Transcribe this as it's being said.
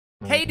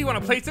Hey, do you want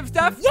to play some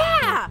stuff?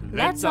 Yeah!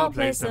 Let's all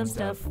play some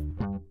stuff.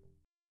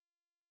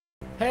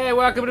 Hey,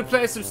 welcome to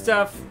Play Some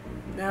Stuff.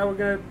 Now we're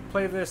gonna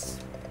play this.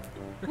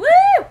 Woo!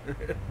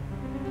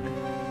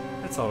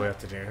 That's all we have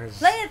to do.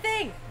 Play a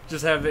thing!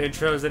 Just have the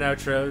intros and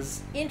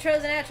outros.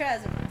 Intros and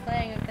outros and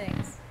playing of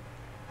things.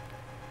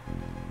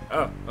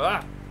 Oh,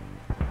 ah!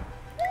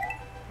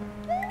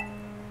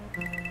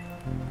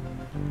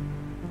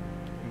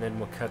 And then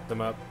we'll cut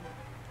them up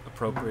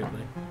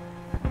appropriately.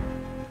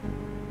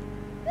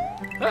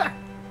 Ah!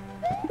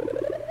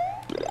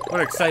 What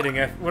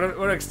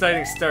an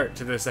exciting start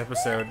to this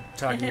episode,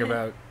 talking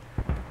about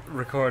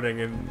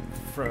recording and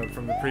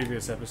from the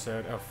previous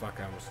episode. Oh fuck,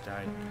 I almost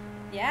died.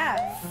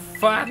 Yeah.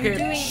 Fucking You're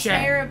doing shit.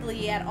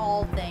 terribly at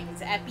all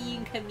things. At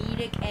being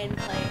comedic and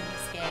playing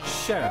this game.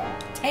 Shut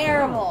up.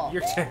 Terrible.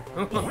 You're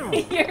terrible.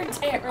 You're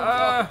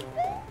terrible.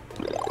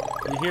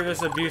 You hear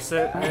this abuse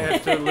that I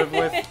have to live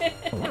with?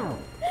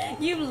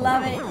 You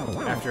love it.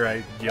 After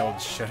I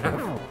yelled shut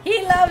up.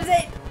 He loves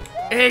it.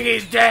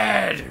 Iggy's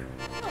dead!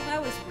 Oh,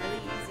 that was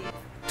really easy.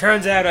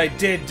 Turns out I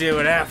did do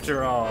it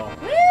after all.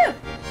 Woo!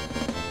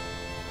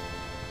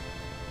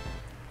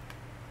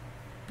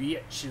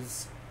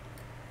 Bitches.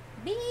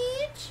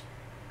 Beach.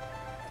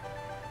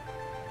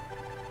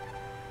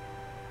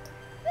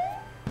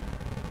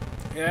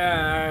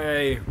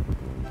 Yay!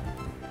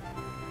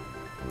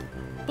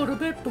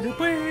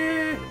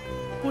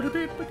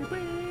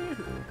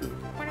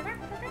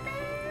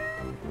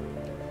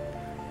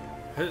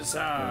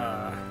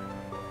 Huzzah!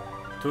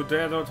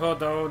 Today the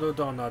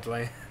donut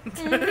land.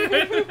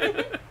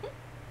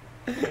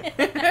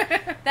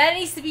 That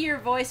needs to be your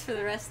voice for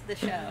the rest of the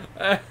show.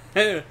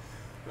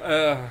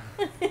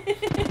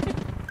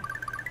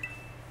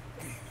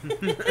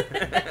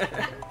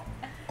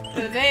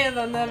 Today is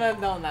another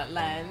donut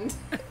land.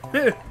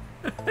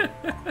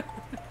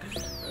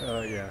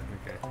 Oh yeah,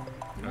 okay.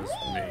 That was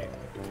me.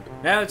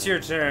 Now it's your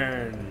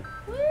turn.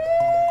 Woo!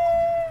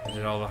 You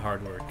did all the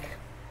hard work.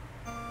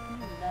 You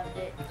loved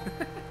it.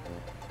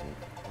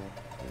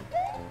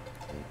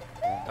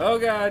 Oh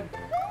god.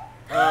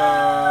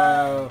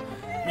 Oh.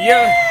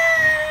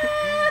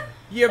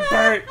 You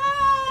burnt.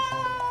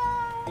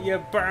 You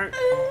burnt.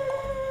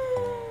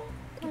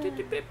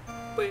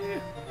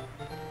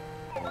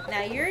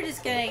 Now you're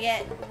just gonna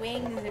get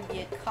wings and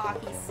be a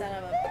cocky son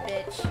of a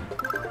bitch.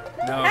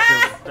 No,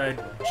 because I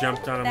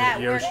jumped on him That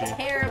with Yoshi. worked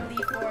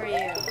terribly for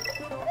you.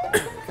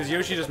 Because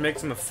Yoshi just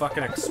makes him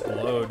fucking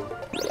explode.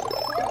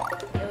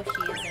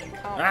 Yoshi is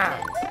incompetent. Ah!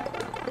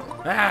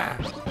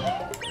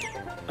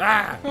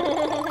 Ah!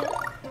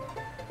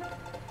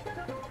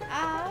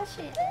 Ah,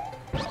 shit.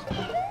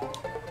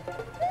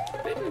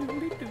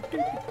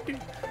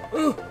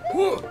 Ooh,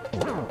 ooh.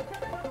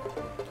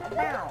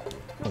 Ah.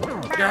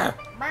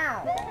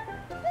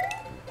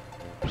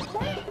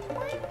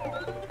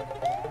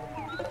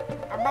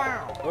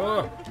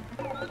 Oh.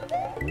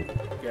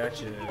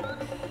 Gotcha.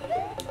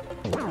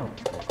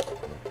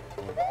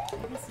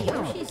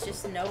 Yoshi's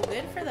just no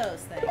good for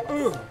those things.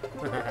 Ooh.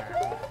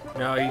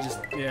 No, they just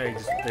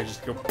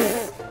go.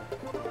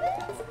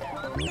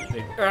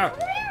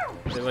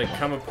 They like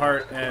come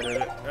apart and.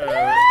 Well,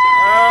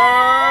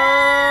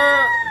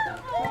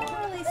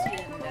 at least you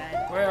didn't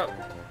die. Well,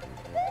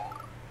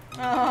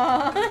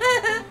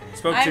 Aww.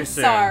 spoke too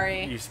soon. I'm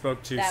sorry. You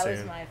spoke too That soon.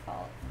 was my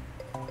fault.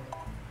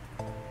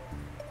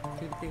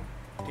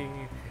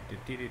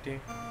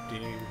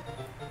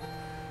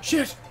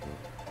 Shit!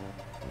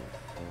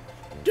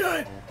 Do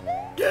it!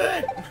 Do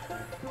it!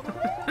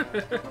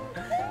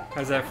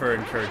 How's that for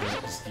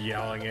encouragement? Just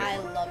yelling it. I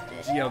loved it.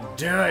 Just yell,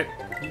 do it!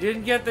 You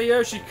didn't get the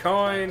Yoshi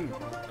coin!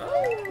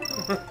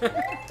 I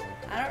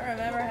don't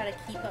remember how to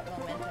keep up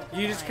momentum.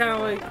 You just kind of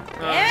like...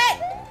 Damn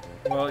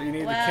it! Well, you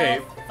need the Well,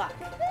 cape. fuck.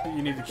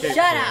 You need the cape.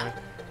 Shut for up!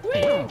 it.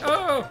 Whee!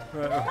 Oh!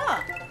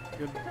 Huh.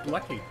 Good,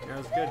 lucky. That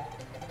was good.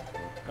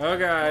 Oh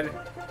god.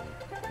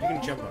 You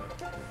can jump on it.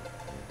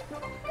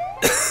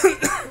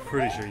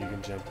 Pretty sure you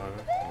can jump on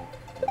it.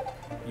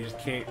 You just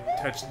can't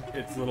touch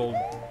its little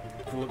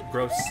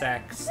gross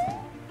sacks.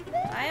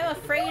 I am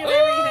afraid of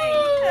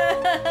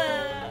everything.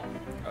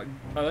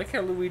 I like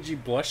how Luigi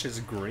blushes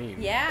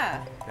green.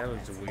 Yeah. That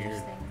was weird.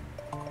 Interesting.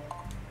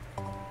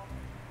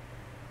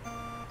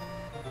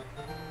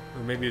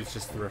 Or maybe it's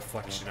just the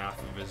reflection off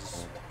of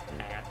his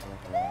hat.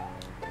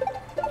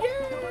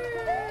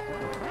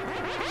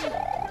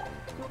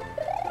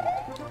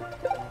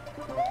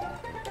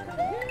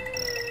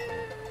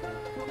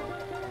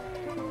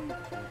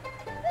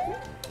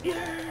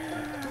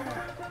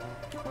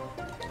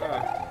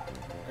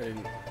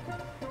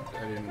 I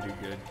didn't do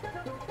good.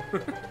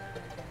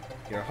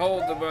 You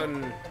hold the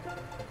button.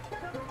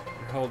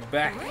 Hold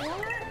back.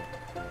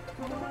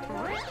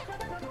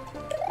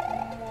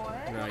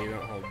 No, you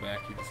don't hold back.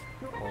 You just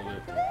hold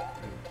it. And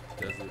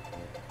it does it.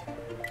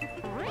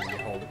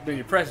 Then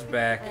you press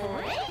back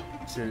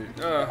to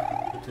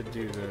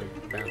do the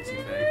bouncy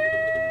thing.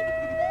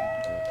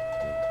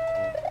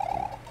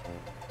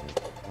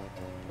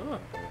 Oh.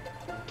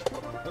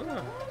 Oh.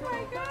 Oh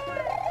my god.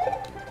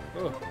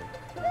 Oh.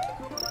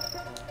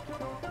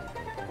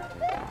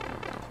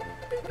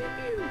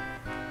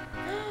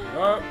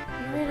 Oh.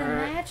 You're in a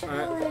match,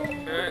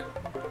 Ellen.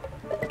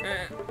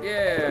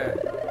 Yeah.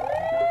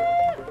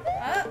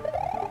 Oh.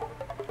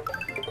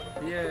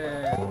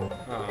 Yeah.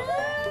 Oh.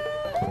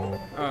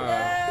 No.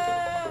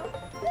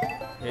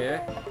 Yeah.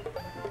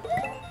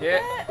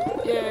 Yeah.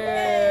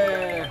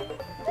 Yeah.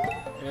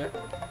 Yeah.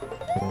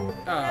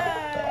 Oh. I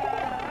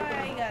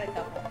got a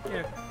couple.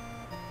 Yeah.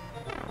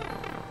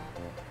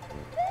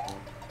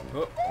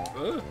 Oh.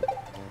 Oh.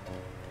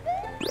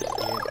 Yeah,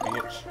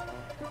 bitch.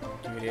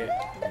 Give me that.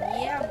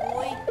 Yeah,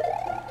 boy.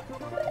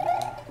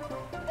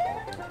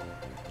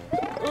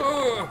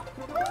 Oh.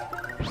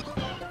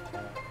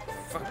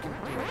 Fucking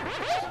bitch.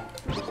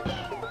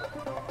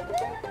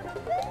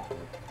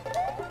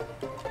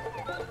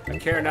 I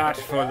care not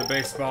for the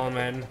baseball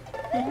men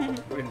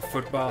in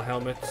football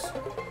helmets.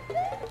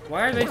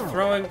 Why are they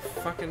throwing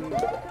fucking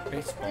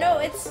baseballs? No,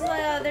 it's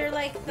they're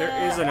like the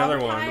There is another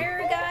one.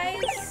 umpire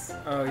guys.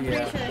 Oh, I'm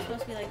yeah. pretty sure they're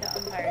supposed to be like the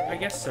umpire. I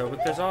guess so,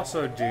 but there's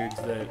also dudes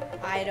that...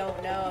 I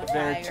don't know if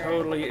There Tiger.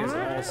 totally is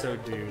also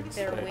dudes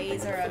Their that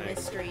ways do are a things.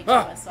 mystery to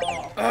Ah! us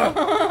all.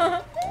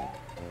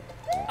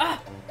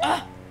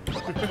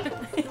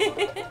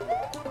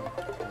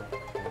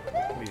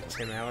 What are you,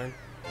 Tim Allen?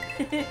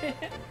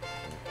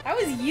 That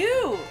was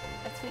you.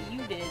 That's what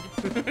you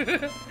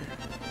did.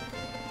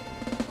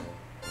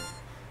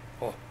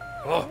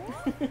 Oh.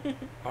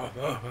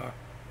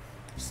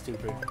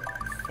 Stupid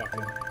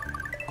fucking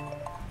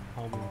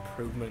Home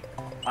Improvement.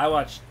 I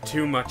watched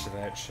too much of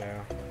that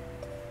show.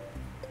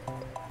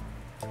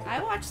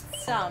 I watched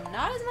some,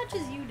 not as much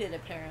as you did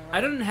apparently.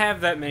 I didn't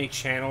have that many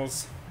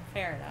channels,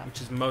 Fair enough.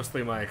 which is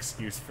mostly my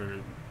excuse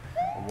for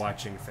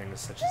watching things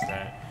such as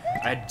that.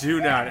 I do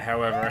not,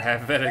 however,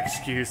 have that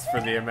excuse for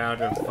the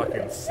amount of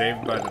fucking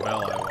Saved by the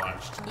Bell I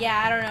watched.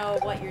 Yeah, I don't know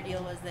what your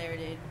deal was there,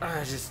 dude.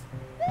 Just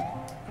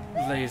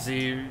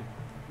lazy,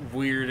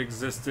 weird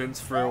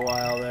existence for a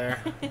while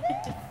there.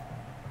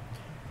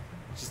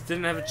 Just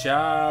didn't have a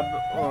job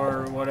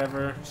or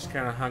whatever. Just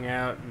kind of hung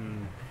out,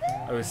 and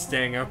I was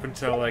staying up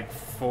until like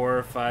 4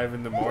 or 5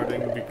 in the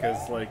morning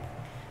because like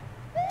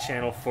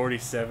channel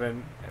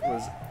 47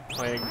 was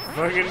playing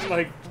fucking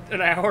like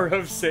an hour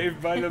of Saved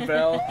by the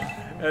Bell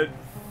at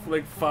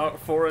like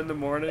 4 in the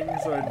morning,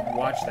 so I'd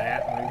watch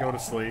that and then go to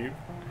sleep.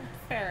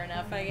 Fair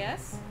enough, I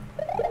guess.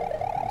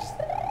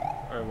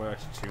 I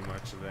watched too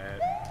much of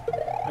that.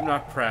 I'm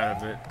not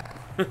proud of it.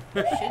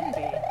 Shouldn't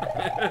be.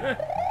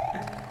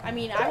 I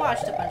mean, I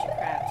watched a bunch of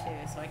crap too,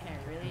 so I can't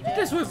really judge.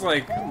 This was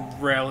like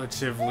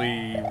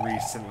relatively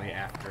recently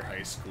after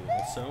high school,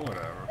 so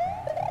whatever.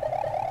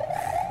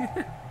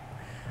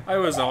 I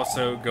was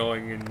also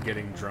going and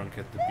getting drunk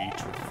at the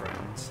beach with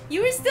friends.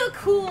 You were still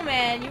cool,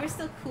 man. You were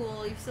still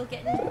cool. You were still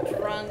getting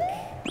drunk.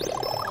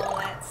 All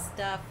that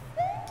stuff.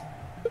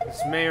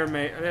 This may or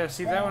may... Yeah,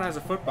 see, that one has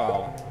a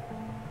football.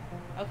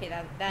 Okay,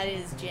 that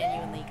is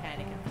genuinely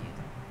kind of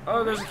confusing.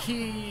 Oh, there's a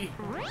key!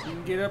 You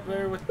can get up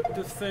there with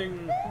the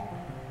thing.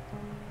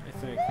 I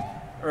think.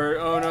 Or,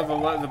 oh no,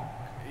 the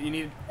you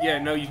need... Yeah,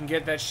 no, you can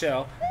get that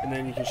shell, and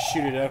then you can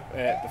shoot it up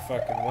at the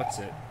fucking... What's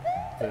it?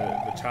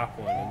 The top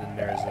one, and then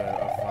there's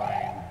a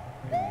vine.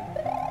 And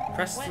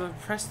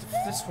press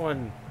this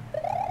one.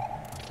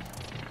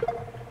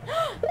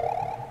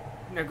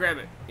 Now grab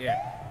it. Yeah.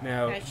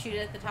 Now Can I shoot it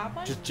at the top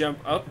one? just jump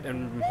up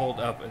and hold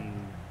up and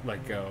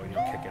let go, and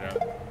you'll kick it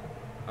up.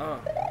 Oh,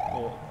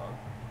 well,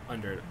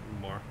 under it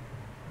more.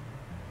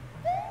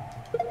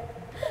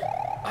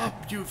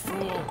 Up, you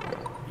fool!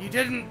 You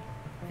didn't.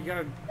 You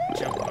gotta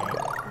jump on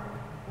it.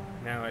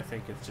 Now I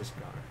think it's just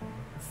gone.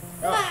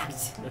 Oh,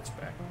 it's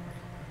back.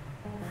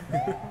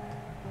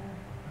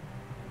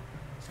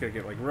 Just gotta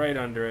get like right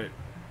under it.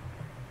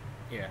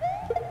 Yeah.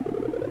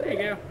 There you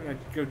go. And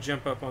go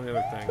jump up on the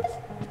other things.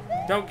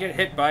 Don't get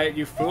hit by it,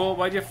 you fool.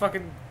 Why'd you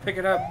fucking pick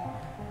it up?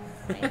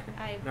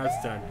 I Now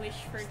it's done. wish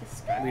for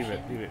destruction.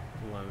 Leave it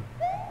alone.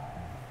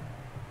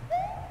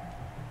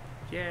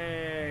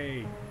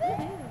 Yay!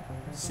 Woohoo.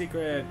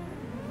 Secret!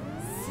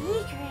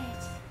 Secret.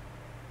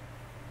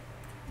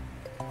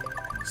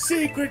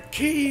 Secret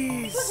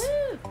keys!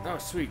 Woohoo. Oh,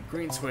 sweet.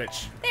 Green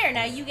switch. There,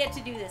 now you get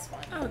to do this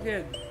one. Oh,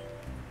 good.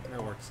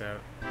 That works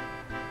out.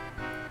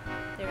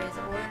 There is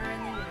order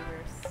in the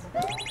universe.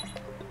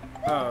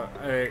 Oh,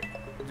 I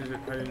don't know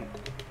if I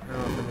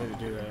need to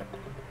do that.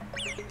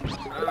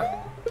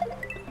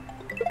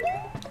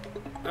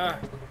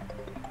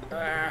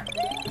 God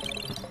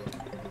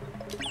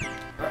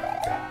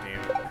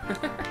damn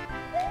it.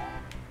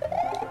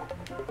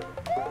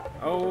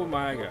 Oh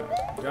my god.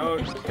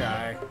 Don't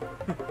die.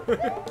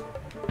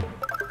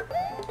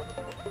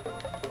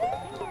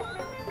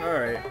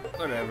 Alright,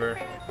 whatever.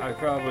 I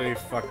probably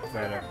fucked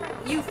that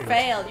up. You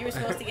failed. You were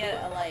supposed to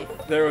get a life.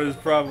 There was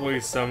probably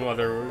some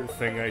other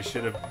thing I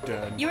should have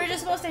done. You were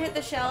just supposed to hit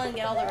the shell and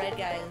get all the red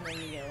guys, and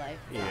then you get a life.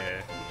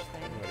 Yeah. Huge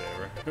thing.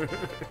 Whatever.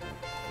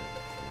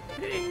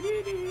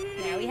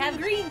 Now we have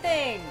green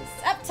things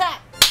up top.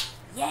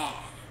 Yeah.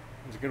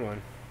 It's a good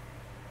one.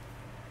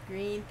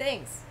 Green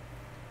things.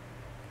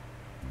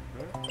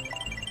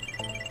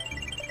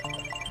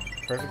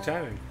 Perfect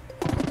timing.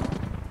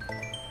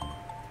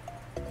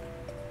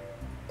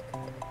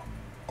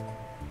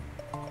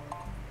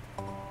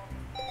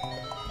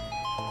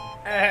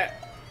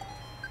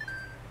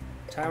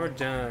 Timer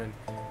done.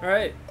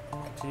 Alright.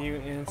 Continue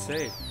and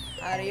save.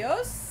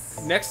 Adios.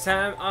 Next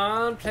time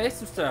on Play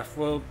Some Stuff,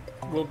 we'll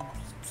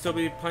still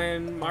be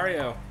playing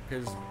Mario.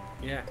 Because,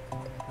 yeah.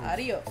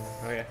 Adios.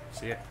 Oh, yeah.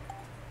 See ya.